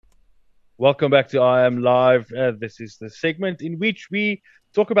Welcome back to I Am Live. This is the segment in which we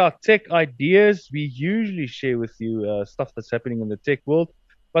talk about tech ideas. We usually share with you stuff that's happening in the tech world,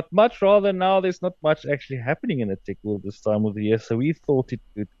 but much rather now there's not much actually happening in the tech world this time of the year. So we thought it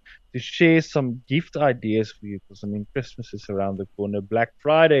good to share some gift ideas for you because Christmas is around the corner, Black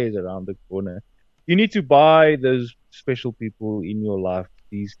Friday is around the corner. You need to buy those special people in your life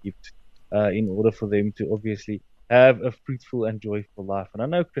these gifts in order for them to obviously have a fruitful and joyful life. And I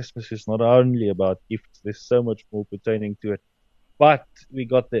know Christmas is not only about gifts, there's so much more pertaining to it. But we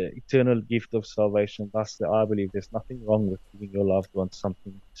got the eternal gift of salvation. Thus, I believe there's nothing wrong with giving your loved ones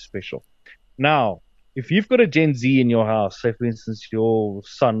something special. Now, if you've got a Gen Z in your house, say for instance your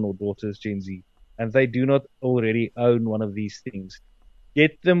son or daughter is Gen Z, and they do not already own one of these things,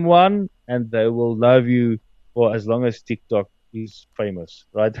 get them one and they will love you for as long as TikTok is famous,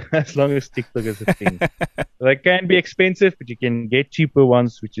 right? As long as TikTok is a thing. They can be expensive, but you can get cheaper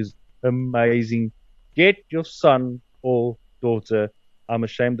ones, which is amazing. Get your son or daughter, I'm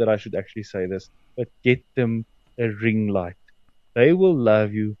ashamed that I should actually say this, but get them a ring light. They will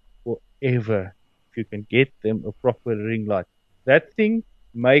love you forever if you can get them a proper ring light. That thing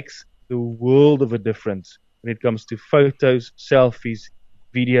makes the world of a difference when it comes to photos, selfies,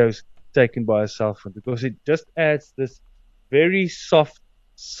 videos taken by a cell phone, because it just adds this very soft,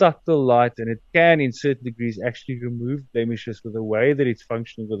 subtle light, and it can, in certain degrees, actually remove blemishes with the way that it's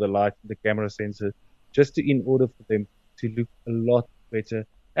functioning with the light and the camera sensor, just in order for them to look a lot better.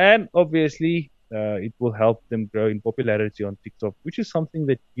 And obviously, it will help them grow in popularity on TikTok, which is something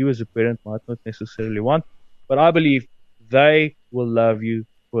that you as a parent might not necessarily want. But I believe they will love you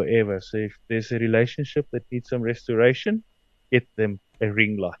forever. So if there's a relationship that needs some restoration, get them a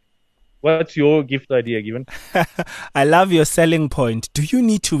ring light. What's your gift idea, Given? I love your selling point. Do you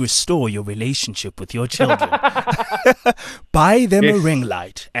need to restore your relationship with your children? Buy them a ring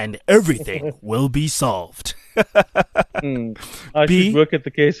light and everything will be solved. I should work at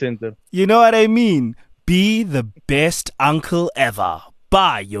the care center. You know what I mean? Be the best uncle ever.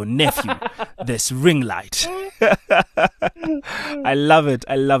 Buy your nephew this ring light. I love it.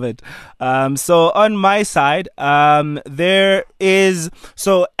 I love it. So on my side, there is,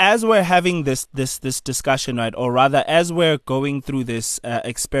 so as we're having this discussion, right, or rather as we're going through this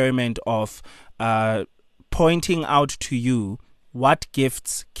experiment of pointing out to you what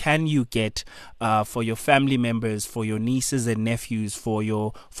gifts can you get for your family members, for your nieces and nephews,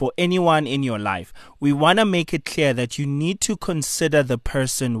 for anyone in your life. We want to make it clear that you need to consider the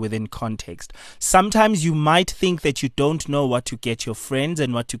person within context. Sometimes you might think that you don't know what to get your friends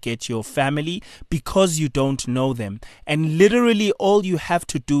and what to get your family because you don't know them. And literally all you have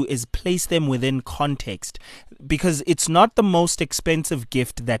to do is place them within context, because it's not the most expensive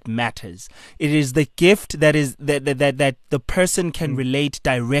gift that matters. It is the gift that is that the person can relate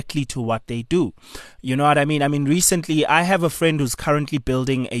directly to what they do. You know what I mean? I mean, recently I have a friend who's currently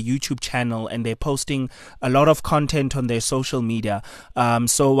building a YouTube channel and they're posting a lot of content on their social media.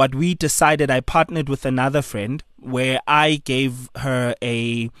 So what we decided, I partnered with another friend where I gave her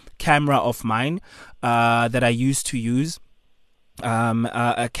a camera of mine that I used to use.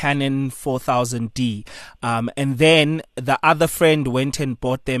 A Canon 4000D, and then the other friend went and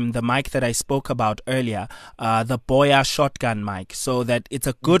bought them the mic that I spoke about earlier, the Boya shotgun mic, so that it's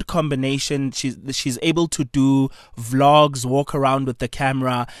a good combination. She's able to do vlogs, walk around with the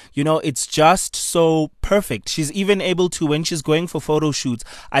camera, you know, it's just so perfect. She's even able to, when she's going for photo shoots,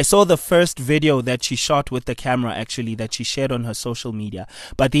 I saw the first video that she shot with the camera actually that she shared on her social media.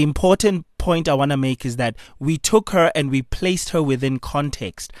 But the important point I want to make is that we took her and we placed her within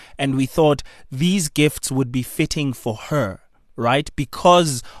context, and we thought these gifts would be fitting for her, right?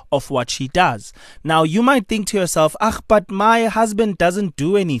 Because of what she does. Now you might think to yourself, but my husband doesn't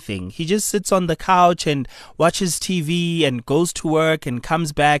do anything. He just sits on the couch and watches TV and goes to work and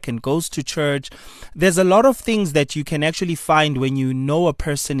comes back and goes to church. There's a lot of things that you can actually find when you know a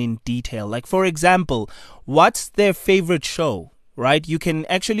person in detail. Like, for example, what's their favorite show? Right? You can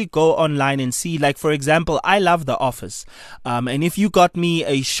actually go online and see, like, for example, I love The Office. And if you got me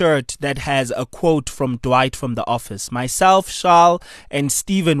a shirt that has a quote from Dwight from The Office, myself, Charl, and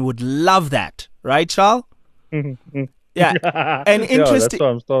Steven would love that. Right, Charl? Yeah, and Yeah, that's why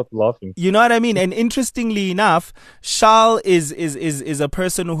I'm start laughing. You know what I mean? And interestingly enough, Charl is a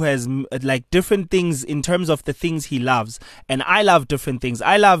person who has like different things in terms of the things he loves, and I love different things.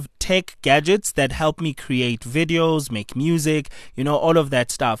 I love tech gadgets that help me create videos, make music, you know, all of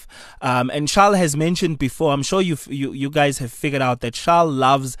that stuff. And Charl has mentioned before, I'm sure you guys have figured out that Charl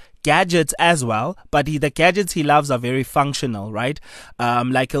loves gadgets as well, but the gadgets he loves are very functional, right?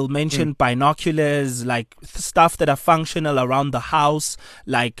 Like he'll Mm. mention binoculars, like stuff that are functional around the house,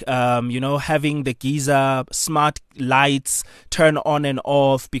 like having the geyser, smart lights turn on and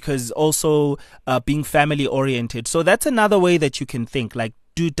off, because also being family oriented. So that's another way that you can think, like,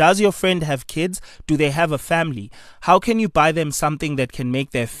 does your friend have kids? Do they have a family? How can you buy them something that can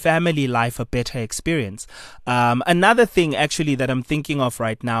make their family life a better experience? Another thing actually that I'm thinking of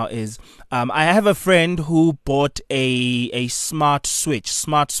right now is I have a friend who bought a smart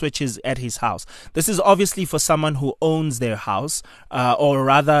switches at his house. This is obviously for someone who owns their house, or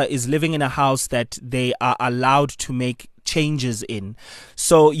rather is living in a house that they are allowed to make changes in.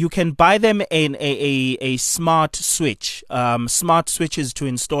 So you can buy them a smart switch, smart switches to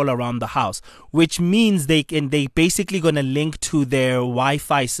install around the house, which means they basically going to link to their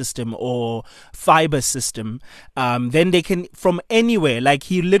Wi-Fi system or fiber system. Then they can, from anywhere, like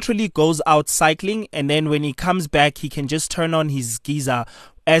he literally goes out cycling, and then when he comes back he can just turn on his geyser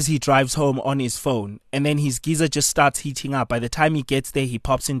as he drives home on his phone, and then his geyser just starts heating up. By the time he gets there, he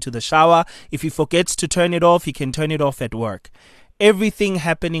pops into the shower. If he forgets to turn it off, he can turn it off at work. Everything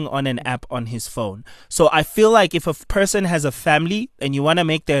happening on an app on his phone. So I feel like if a person has a family and you want to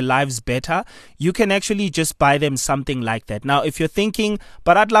make their lives better, you can actually just buy them something like that. Now, if you're thinking,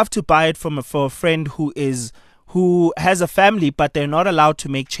 but I'd love to buy it for a friend who has a family, but they're not allowed to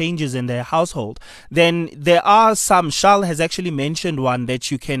make changes in their household, then there are some. Charl has actually mentioned one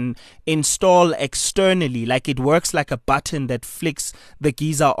that you can install externally, like it works like a button that flicks the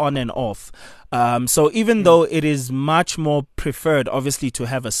geyser on and off. So even though it is much more preferred, obviously, to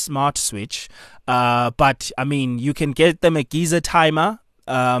have a smart switch, but I mean, you can get them a geyser timer,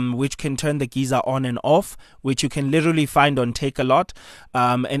 which can turn the geyser on and off, which you can literally find on Take-A-Lot,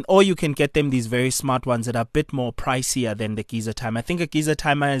 or you can get them these very smart ones that are a bit more pricier than the geyser timer. I think a geyser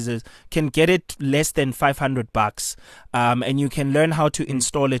timer can get it less than $500, and you can learn how to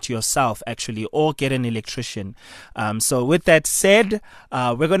install it yourself actually, or get an electrician. So with that said,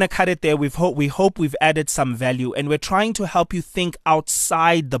 we're gonna cut it there. We hope we've added some value, and we're trying to help you think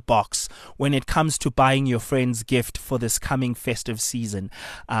outside the box when it comes to buying your friend's gift for this coming festive season.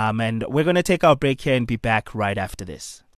 And we're going to take our break here and be back right after this.